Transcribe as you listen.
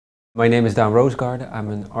My name is Daan Roosegaarde. I'm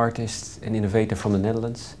an artist and innovator from the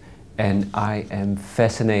Netherlands, and I am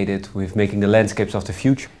fascinated with making the landscapes of the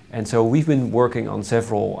future. And so we've been working on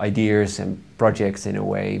several ideas and projects in a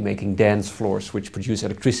way, making dance floors which produce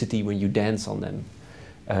electricity when you dance on them.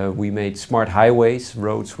 We made smart highways,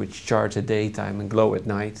 roads which charge at daytime and glow at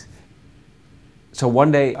night. So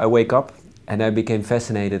one day I wake up and I became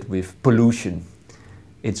fascinated with pollution.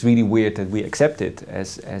 It's really weird that we accept it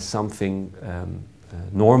as something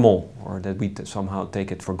normal, or that we somehow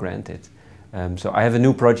take it for granted. So I have a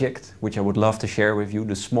new project which I would love to share with you,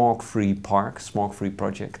 the Smog-Free Park, Smog-Free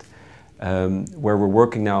project, where we're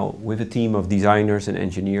working now with a team of designers and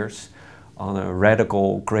engineers on a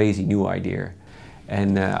radical, crazy new idea.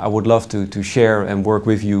 And I would love to share and work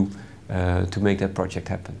with you to make that project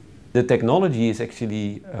happen. The technology is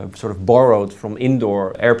actually sort of borrowed from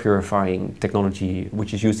indoor air purifying technology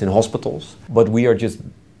which is used in hospitals, but we are just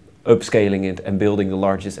upscaling it and building the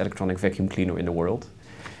largest electronic vacuum cleaner in the world.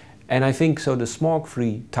 And I think so the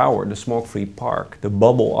smog-free tower, the smog-free park, the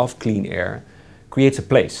bubble of clean air, creates a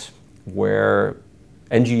place where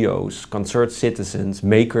NGOs, concerned citizens,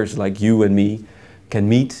 makers like you and me can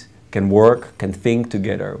meet, can work, can think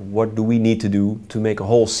together. What do we need to do to make a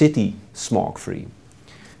whole city smog-free?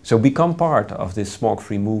 So become part of this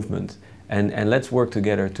smog-free movement and let's work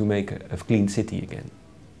together to make a clean city again.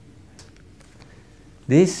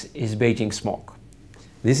 This is Beijing smog.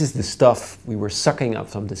 This is the stuff we were sucking up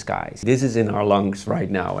from the skies. This is in our lungs right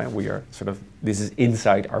now, and this is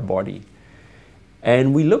inside our body.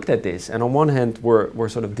 And we looked at this, and on one hand we're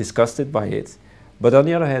sort of disgusted by it, but on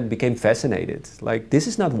the other hand became fascinated. Like, this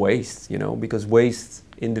is not waste, you know, because waste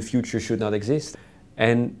in the future should not exist.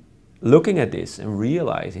 And looking at this and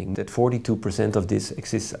realizing that 42% of this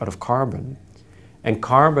exists out of carbon, and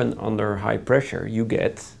carbon under high pressure, you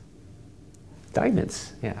get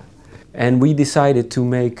diamonds, yeah. And we decided to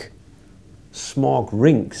make smog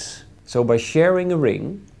rings. So by sharing a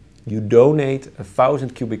ring, you donate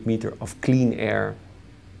 1,000 cubic meter of clean air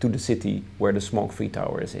to the city where the smog-free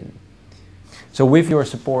tower is in. So with your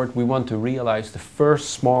support, we want to realize the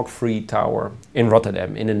first smog-free tower in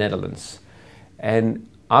Rotterdam, in the Netherlands. And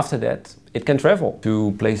after that, it can travel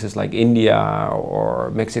to places like India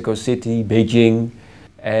or Mexico City, Beijing.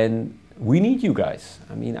 And we need you guys.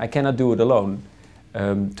 I mean, I cannot do it alone.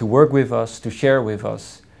 To work with us, to share with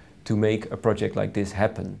us, to make a project like this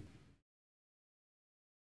happen.